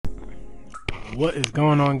What is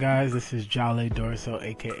going on, guys? This is Jale Dorso,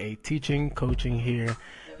 aka Teaching Coaching here,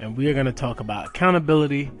 and we are going to talk about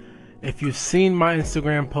accountability. If you've seen my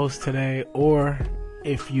Instagram post today, or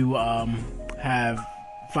if you have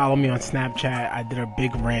followed me on Snapchat, I did a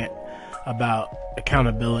big rant about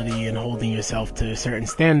accountability and holding yourself to certain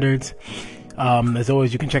standards. As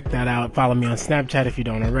always, you can check that out. Follow me on Snapchat if you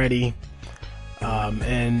don't already.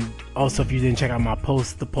 And also, if you didn't check out my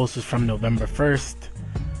post, the post was from November 1st.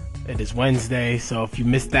 It is Wednesday, so if you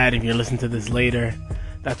missed that, if you're listening to this later,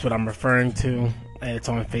 that's what I'm referring to. And it's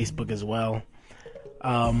on Facebook as well.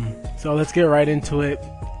 So let's get right into it.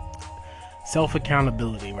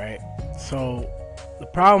 Self-accountability, right? So the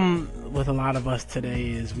problem with a lot of us today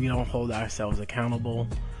is we don't hold ourselves accountable.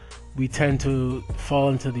 We tend to fall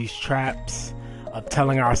into these traps of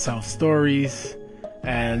telling ourselves stories.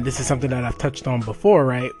 And this is something that I've touched on before,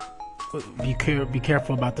 right? Be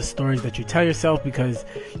careful about the stories that you tell yourself, because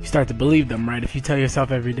you start to believe them, right? If you tell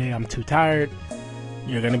yourself every day, I'm too tired,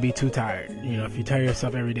 you're going to be too tired. You know, if you tell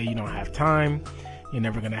yourself every day you don't have time, you're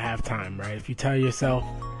never going to have time, right? If you tell yourself,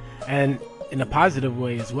 and in a positive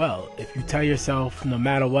way as well, if you tell yourself, no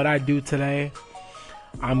matter what I do today,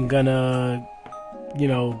 I'm going to,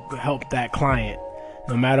 help that client.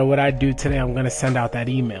 No matter what I do today, I'm going to send out that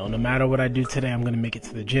email. No matter what I do today, I'm going to make it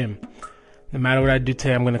to the gym. No matter what I do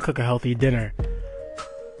today, I'm going to cook a healthy dinner.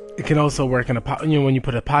 It can also work in when you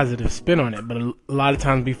put a positive spin on it. But a lot of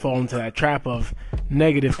times we fall into that trap of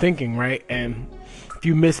negative thinking, right? And if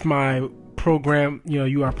you miss my program,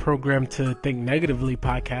 You Are Programmed to Think Negatively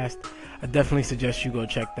podcast, I definitely suggest you go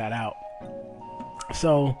check that out.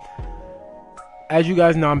 So, as you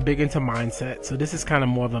guys know, I'm big into mindset. So this is kind of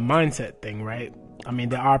more of a mindset thing, right? I mean,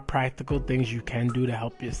 there are practical things you can do to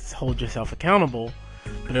help you hold yourself accountable.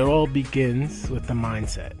 But it all begins with the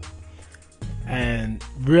mindset and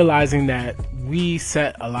realizing that we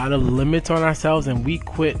set a lot of limits on ourselves and we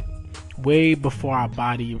quit way before our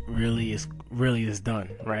body really is done,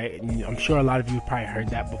 right? And I'm sure a lot of you have probably heard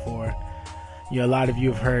that before. A lot of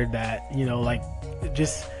you have heard that,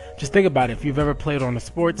 just think about it. If you've ever played on a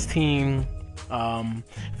sports team,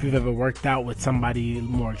 if you've ever worked out with somebody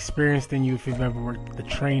more experienced than you, if you've ever worked with a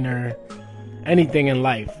trainer, anything in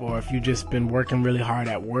life, or if you've just been working really hard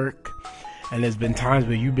at work and there's been times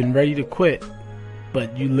where you've been ready to quit,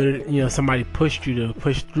 but you literally, somebody pushed you to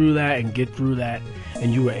push through that and get through that,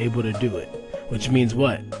 and you were able to do it. Which means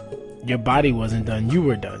what? Your body wasn't done, you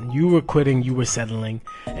were done. You were quitting, you were settling,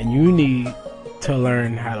 and you need to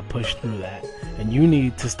learn how to push through that. And you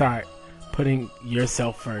need to start putting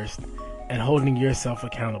yourself first and holding yourself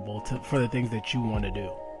accountable for the things that you want to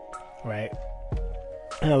do, right?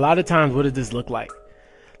 And a lot of times, what does this look like?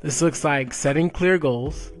 This looks like setting clear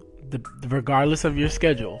goals, regardless of your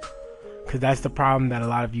schedule, because that's the problem that a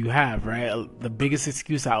lot of you have, right? The biggest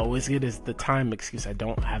excuse I always get is the time excuse. I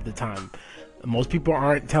don't have the time. Most people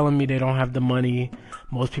aren't telling me they don't have the money.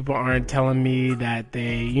 Most people aren't telling me that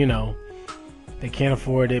they can't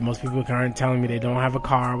afford it. Most people aren't telling me they don't have a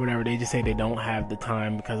car or whatever. They just say they don't have the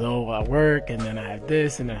time because, I work, and then I have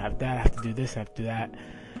this, and then I have that. I have to do this, I have to do that.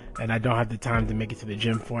 And I don't have the time to make it to the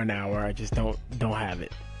gym for an hour. I just don't have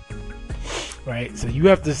it, right? So you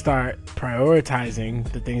have to start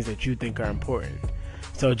prioritizing the things that you think are important.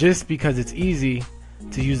 So just because it's easy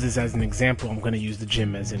to use this as an example, I'm going to use the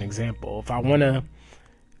gym as an example. If I want to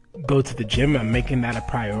go to the gym, I'm making that a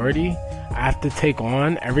priority. I have to take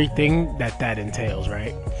on everything that entails,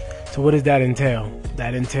 right? So what does that entail?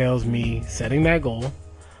 That entails me setting that goal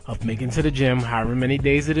of making to the gym however many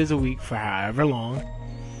days it is a week for however long.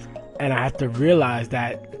 And I have to realize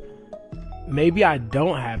that maybe I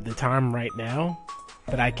don't have the time right now,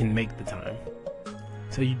 but I can make the time.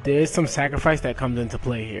 So there's some sacrifice that comes into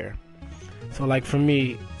play here. So like for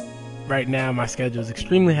me, right now my schedule is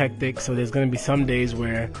extremely hectic. So there's going to be some days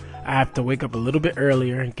where I have to wake up a little bit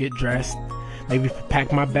earlier and get dressed, maybe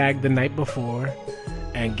pack my bag the night before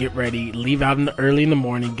and get ready, leave out early in the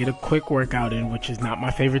morning, get a quick workout in, which is not my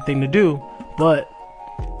favorite thing to do, but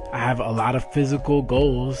I have a lot of physical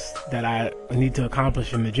goals that I need to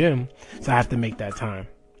accomplish in the gym, so I have to make that time,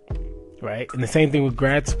 right? And the same thing with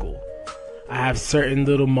grad school. I have certain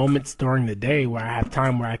little moments during the day where I have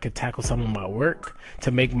time where I could tackle some of my work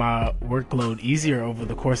to make my workload easier over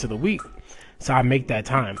the course of the week. So I make that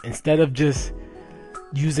time. Instead of just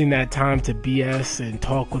using that time to BS and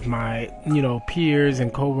talk with my, peers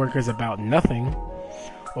and coworkers about nothing,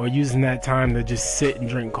 or using that time to just sit and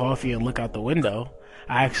drink coffee and look out the window,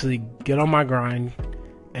 I actually get on my grind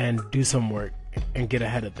and do some work and get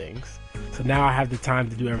ahead of things. So now I have the time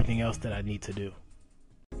to do everything else that I need to do.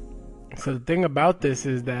 So the thing about this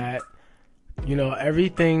is that,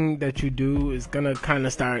 everything that you do is going to kind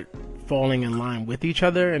of start falling in line with each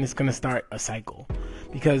other, and it's going to start a cycle.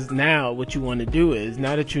 Because now what you want to do is,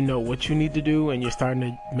 now that you know what you need to do and you're starting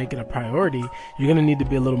to make it a priority, you're going to need to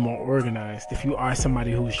be a little more organized if you are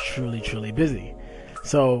somebody who's truly busy.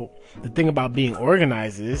 So the thing about being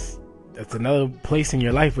organized is, that's another place in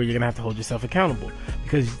your life where you're going to have to hold yourself accountable.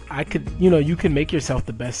 Because you can make yourself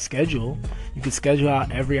the best schedule. You can schedule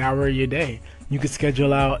out every hour of your day. You can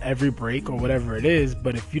schedule out every break or whatever it is,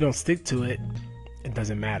 but if you don't stick to it, it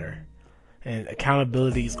doesn't matter. And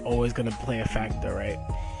accountability is always going to play a factor, right?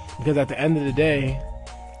 Because at the end of the day,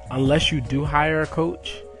 unless you do hire a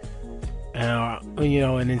coach, and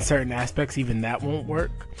in certain aspects, even that won't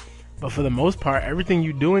work. But for the most part, everything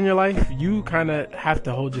you do in your life, you kind of have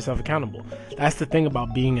to hold yourself accountable. That's the thing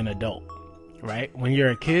about being an adult, right? When you're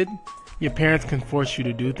a kid, your parents can force you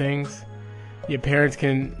to do things. Your parents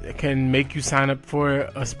can make you sign up for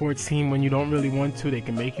a sports team when you don't really want to. They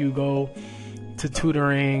can make you go to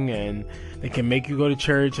tutoring, and they can make you go to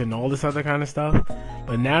church and all this other kind of stuff.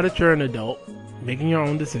 But now that you're an adult, making your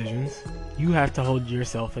own decisions, you have to hold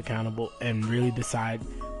yourself accountable and really decide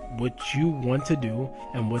what you want to do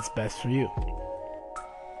and what's best for you,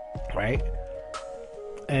 right?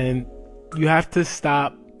 And you have to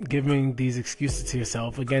stop giving these excuses to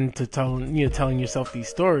yourself, again, to telling yourself these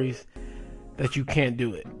stories that you can't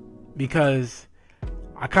do it. Because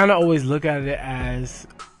I kind of always look at it as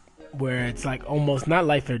where it's like almost not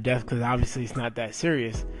life or death, because obviously it's not that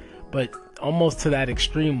serious, but almost to that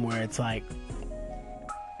extreme where it's like,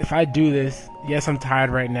 if I do this, yes, I'm tired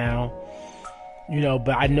right now,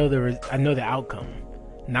 but I know the outcome.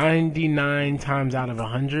 99 times out of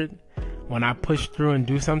 100, when I push through and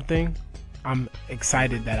do something, I'm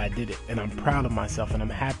excited that I did it, and I'm proud of myself, and I'm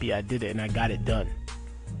happy I did it and I got it done.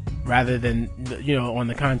 Rather than, on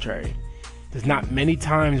the contrary, there's not many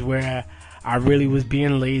times where I really was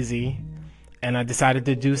being lazy and I decided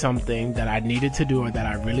to do something that I needed to do or that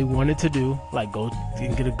I really wanted to do, like go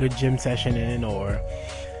and get a good gym session in or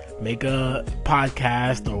make a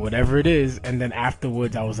podcast or whatever it is, and then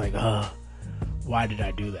afterwards I was like, why did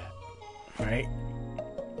I do that? Right?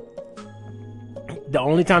 The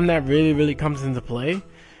only time that really comes into play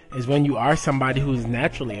is when you are somebody who's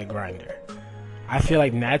naturally a grinder. I feel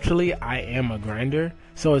like naturally I am a grinder,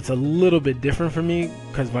 so it's a little bit different for me,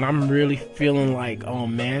 because when I'm really feeling like, oh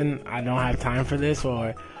man, I don't have time for this,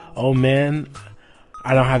 or oh man,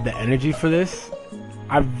 I don't have the energy for this,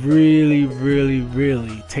 I really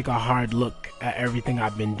take a hard look at everything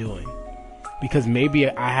I've been doing. Because maybe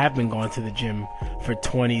I have been going to the gym for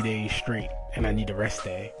 20 days straight and I need a rest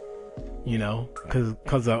day,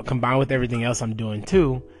 because combined with everything else I'm doing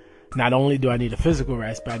too, not only do I need a physical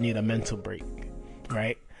rest, but I need a mental break,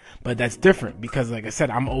 right? But that's different because, like I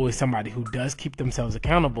said, I'm always somebody who does keep themselves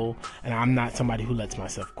accountable, and I'm not somebody who lets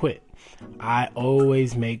myself quit. I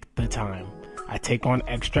always make the time. I take on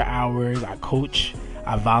extra hours, I coach,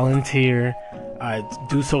 I volunteer, I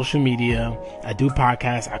do social media, I do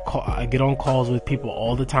podcasts, I get on calls with people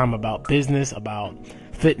all the time about business, about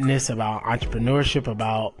fitness, about entrepreneurship,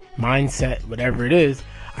 about mindset, whatever it is.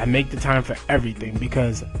 I make the time for everything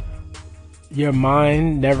because your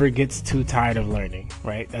mind never gets too tired of learning,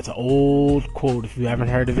 right? That's an old quote. If you haven't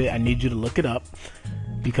heard of it, I need you to look it up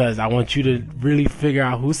because I want you to really figure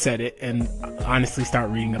out who said it and honestly start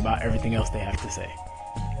reading about everything else they have to say.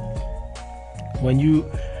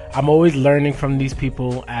 I'm always learning from these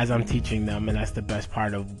people as I'm teaching them, and that's the best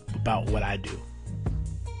part about what I do,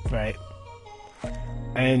 right?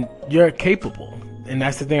 And you're capable, and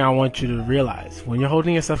that's the thing I want you to realize. When you're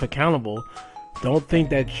holding yourself accountable, don't think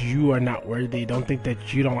that you are not worthy. Don't think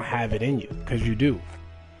that you don't have it in you, because you do.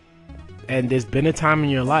 And there's been a time in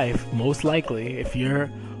your life, most likely, if you're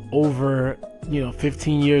over,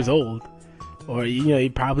 15 years old, or,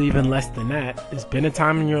 probably even less than that, there's been a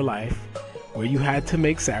time in your life where you had to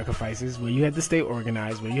make sacrifices, where you had to stay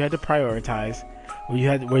organized, where you had to prioritize,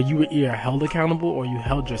 where you were either held accountable or you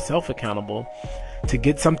held yourself accountable to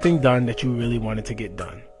get something done that you really wanted to get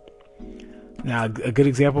done. Now, a good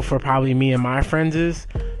example for probably me and my friends is,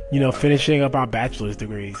 finishing up our bachelor's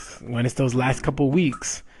degrees. When it's those last couple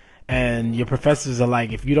weeks and your professors are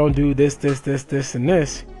like, if you don't do this, and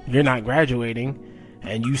this, you're not graduating,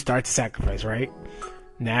 and you start to sacrifice, right?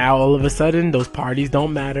 Now, all of a sudden, those parties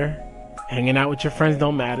don't matter. Hanging out with your friends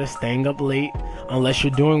don't matter. Staying up late, unless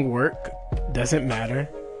you're doing work, doesn't matter.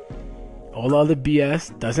 All the other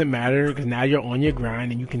BS doesn't matter because now you're on your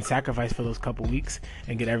grind and you can sacrifice for those couple weeks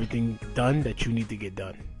and get everything done that you need to get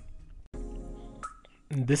done.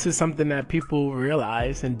 And this is something that people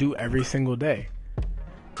realize and do every single day.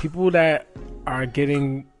 People that are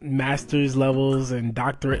getting master's levels and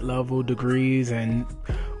doctorate level degrees and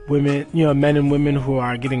women, men and women who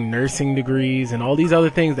are getting nursing degrees and all these other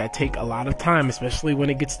things that take a lot of time, especially when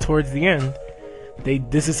it gets towards the end.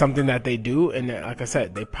 This is something that they do, and like I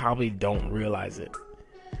said, they probably don't realize it.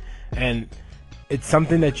 And it's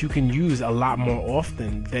something that you can use a lot more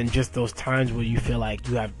often than just those times where you feel like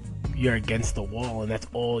you're against the wall and that's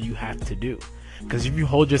all you have to do. Because if you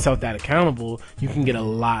hold yourself that accountable, you can get a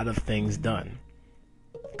lot of things done.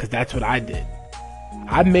 Because that's what I did.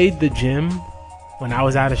 I made the gym when I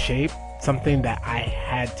was out of shape something that I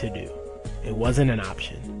had to do. It wasn't an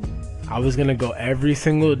option. I was going to go every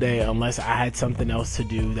single day unless I had something else to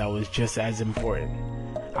do that was just as important.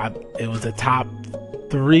 It was a top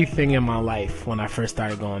 3 thing in my life when I first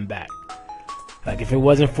started going back. Like, if it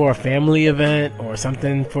wasn't for a family event or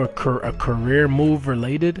something for a career move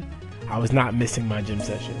related, I was not missing my gym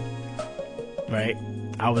session, right?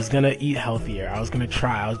 I was going to eat healthier. I was going to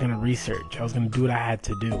try. I was going to research. I was going to do what I had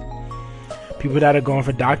to do. People that are going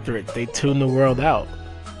for doctorates, they tune the world out.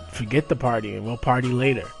 Forget the partying. We'll party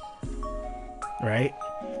later, right?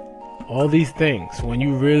 All these things. When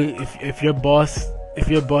you really, if your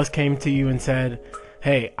boss came to you and said,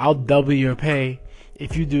 hey, I'll double your pay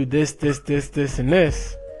if you do this, and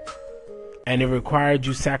this, and it required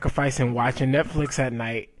you sacrificing watching Netflix at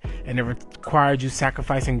night, and it required you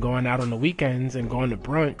sacrificing going out on the weekends and going to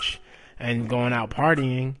brunch and going out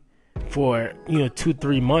partying for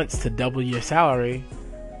 2-3 months to double your salary.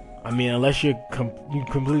 I mean, unless you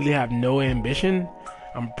completely have no ambition,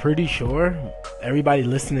 I'm pretty sure everybody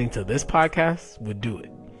listening to this podcast would do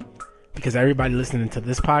it. Because everybody listening to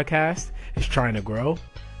this podcast is trying to grow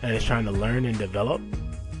and is trying to learn and develop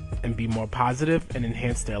and be more positive and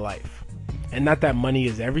enhance their life. And not that money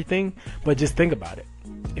is everything, but just think about it.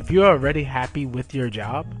 If you're already happy with your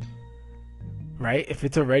job, right? If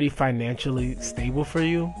it's already financially stable for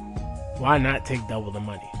you, why not take double the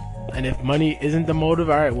money? And if money isn't the motive,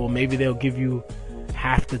 all right, well, maybe they'll give you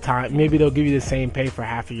half the time. Maybe they'll give you the same pay for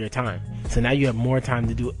half of your time. So now you have more time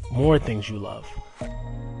to do more things you love.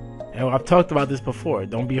 And I've talked about this before.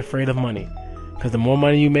 Don't be afraid of money. Because the more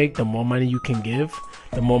money you make, the more money you can give,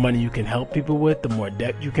 the more money you can help people with, the more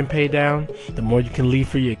debt you can pay down, the more you can leave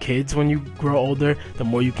for your kids when you grow older, the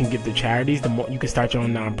more you can give to charities, the more you can start your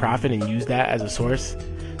own nonprofit and use that as a source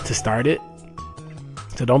to start it.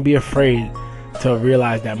 So don't be afraid to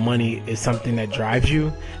realize that money is something that drives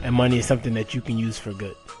you, and money is something that you can use for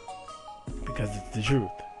good. Because it's the truth.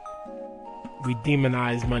 We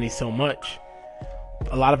demonize money so much.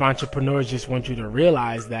 A lot of entrepreneurs just want you to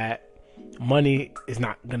realize that money is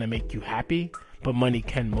not going to make you happy, but money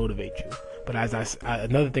can motivate you. But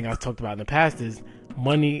another thing I've talked about in the past is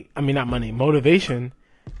motivation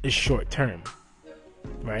is short term,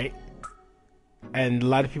 right? And a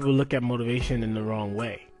lot of people look at motivation in the wrong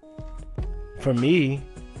way. For me,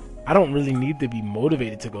 I don't really need to be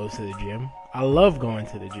motivated to go to the gym. I love going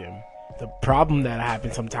to the gym. The problem that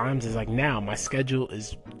happens sometimes is like now my schedule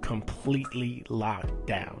is completely locked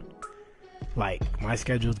down. Like my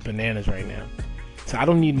schedule's bananas right now. So I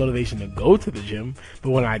don't need motivation to go to the gym,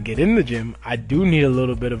 but when I get in the gym, I do need a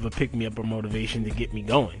little bit of a pick-me-up or motivation to get me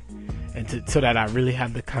going, and so that I really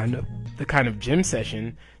have the kind of gym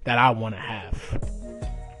session that I want to have.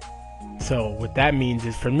 So what that means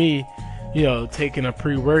is for me, taking a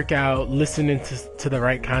pre-workout, listening to the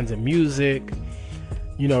right kinds of music,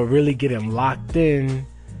 really getting locked in,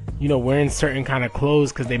 wearing certain kind of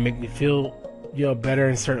clothes because they make me feel, better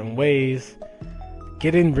in certain ways,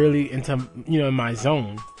 getting really into, in my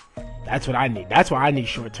zone. That's what I need. That's why I need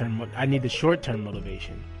the short-term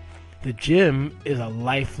motivation. The gym is a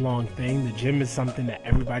lifelong thing. The gym is something that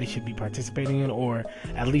everybody should be participating in, or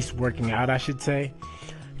at least working out, I should say.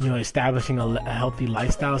 Establishing a healthy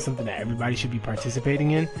lifestyle is something that everybody should be participating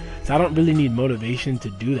in. So I don't really need motivation to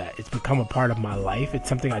do that. It's become a part of my life. It's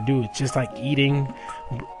something I do. It's just like eating,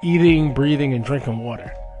 breathing, and drinking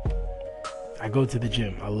water. I go to the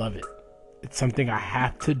gym. I love it. It's something I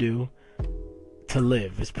have to do to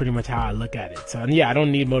live. It's pretty much how I look at it. So yeah, I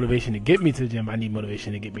don't need motivation to get me to the gym. I need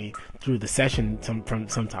motivation to get me through the session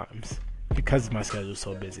sometimes because my schedule is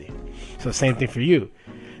so busy. So same thing for you.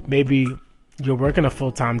 Maybe you're working a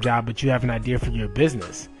full-time job, but you have an idea for your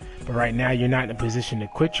business. But right now you're not in a position to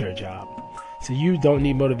quit your job. So you don't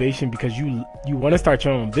need motivation because you want to start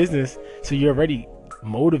your own business. So you're already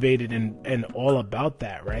motivated and all about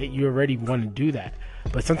that, right? You already want to do that.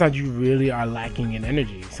 But sometimes you really are lacking in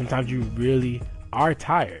energy. Sometimes you really are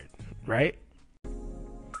tired, right?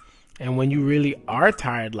 And when you really are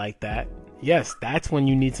tired like that, yes, that's when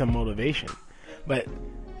you need some motivation. But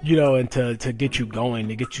and to get you going,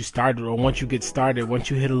 to get you started, or once you get started, once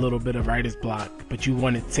you hit a little bit of writer's block, but you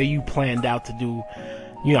want to say you planned out to do,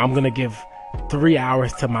 I'm going to give 3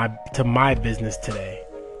 hours to my business today,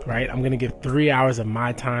 right? I'm going to give 3 hours of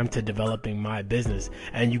my time to developing my business,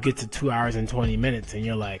 and you get to 2 hours and 20 minutes and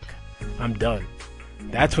you're like, I'm done.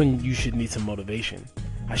 That's when you should need some motivation.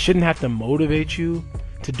 I shouldn't have to motivate you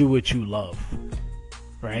to do what you love,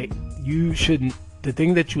 right? You shouldn't. The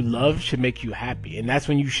thing that you love should make you happy, and that's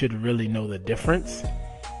when you should really know the difference.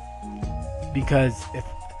 Because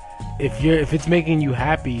if it's making you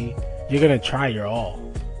happy, you're gonna try your all,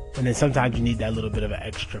 and then sometimes you need that little bit of an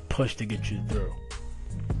extra push to get you through.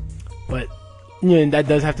 But that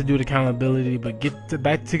does have to do with accountability. But get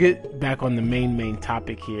back on the main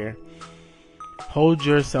topic here. Hold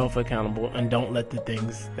yourself accountable and don't let the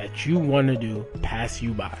things that you want to do pass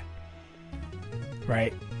you by,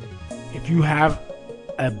 right? If you have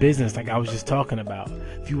a business like I was just talking about,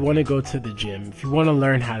 if you want to go to the gym, if you want to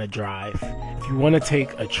learn how to drive, if you want to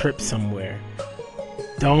take a trip somewhere,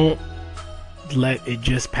 don't let it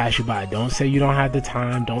just pass you by. Don't say you don't have the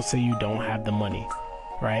time. Don't say you don't have the money,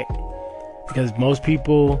 right? Because most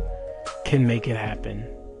people can make it happen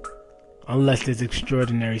unless there's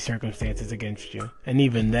extraordinary circumstances against you. And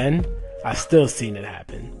even then, I've still seen it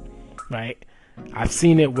happen, right? I've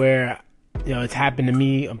seen it where, it's happened to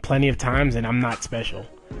me plenty of times, and I'm not special.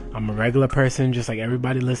 I'm a regular person, just like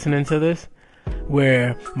everybody listening to this,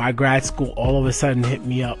 where my grad school all of a sudden hit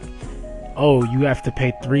me up. Oh, you have to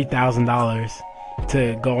pay $3,000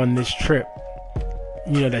 to go on this trip,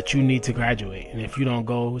 that you need to graduate. And if you don't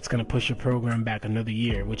go, it's going to push your program back another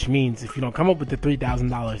year, which means if you don't come up with the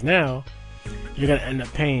 $3,000 now, you're going to end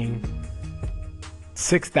up paying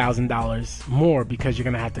 $6,000 more because you're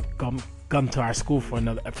going to have to come to our school for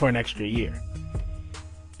an extra year.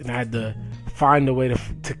 And I had to find a way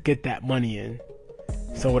to get that money in.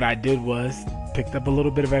 So what I did was picked up a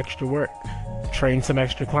little bit of extra work, trained some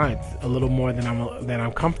extra clients, a little more than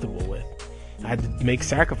I'm comfortable with. I had to make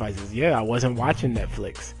sacrifices. Yeah, I wasn't watching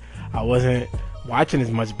Netflix. I wasn't watching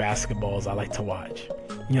as much basketball as I like to watch.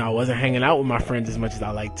 I wasn't hanging out with my friends as much as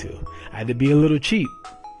I like to. I had to be a little cheap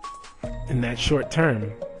in that short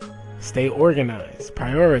term. Stay organized,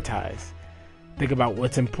 prioritize. Think about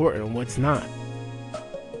what's important and what's not.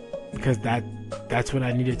 Because that's what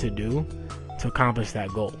I needed to do to accomplish that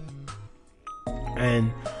goal.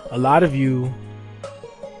 And a lot of you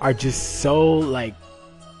are just so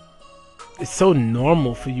it's so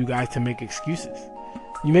normal for you guys to make excuses.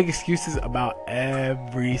 You make excuses about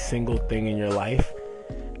every single thing in your life,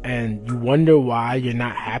 and you wonder why you're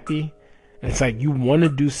not happy. And it's like you want to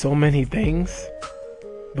do so many things,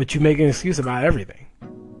 but you make an excuse about everything.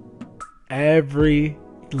 Every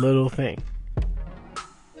little thing.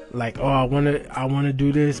 Like, oh, I want to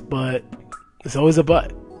do this, but it's always a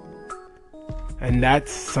but. And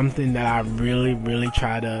that's something that I really, really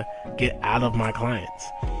try to get out of my clients.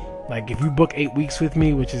 Like, if you book 8 weeks with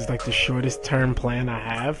me, which is like the shortest term plan I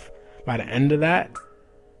have, by the end of that,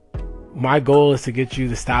 my goal is to get you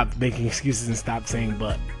to stop making excuses and stop saying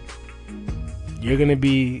but. You're going to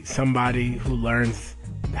be somebody who learns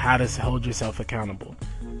how to hold yourself accountable.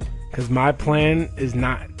 Because my plan is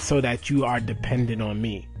not so that you are dependent on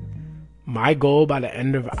me. My goal by the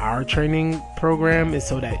end of our training program is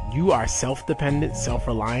so that you are self-dependent,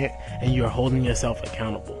 self-reliant, and you're holding yourself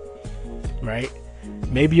accountable, right?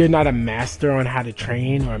 Maybe you're not a master on how to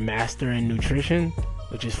train or a master in nutrition,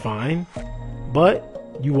 which is fine, but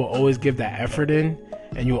you will always give that effort in,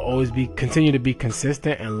 and you will always continue to be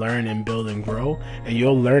consistent and learn and build and grow, and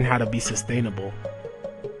you'll learn how to be sustainable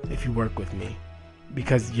if you work with me.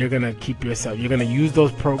 Because you're going to keep yourself, you're going to use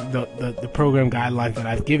those the program guidelines that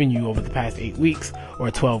I've given you over the past 8 weeks or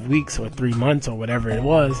 12 weeks or 3 months or whatever it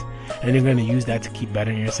was, and you're going to use that to keep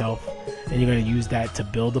bettering yourself, and you're going to use that to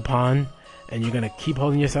build upon, and you're going to keep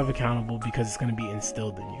holding yourself accountable because it's going to be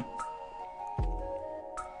instilled in you.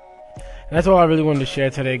 And that's all I really wanted to share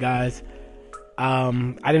today, guys.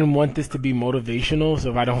 I didn't want this to be motivational, so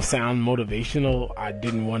if I don't sound motivational, I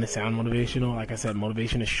didn't want to sound motivational. Like I said,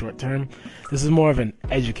 motivation is short term. This is more of an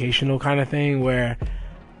educational kind of thing where,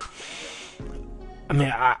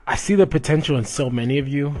 I see the potential in so many of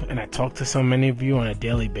you, and I talk to so many of you on a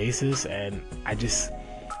daily basis, and I just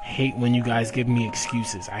hate when you guys give me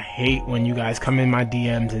excuses. I hate when you guys come in my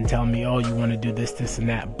DMs and tell me, oh, you want to do this, this, and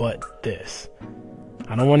that, but this.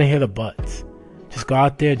 I don't want to hear the buts. Just go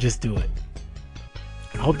out there, just do it.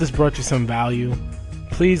 I hope this brought you some value.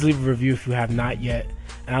 Please leave a review if you have not yet,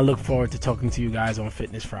 and I look forward to talking to you guys on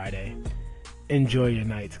Fitness Friday. Enjoy your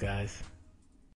nights, guys.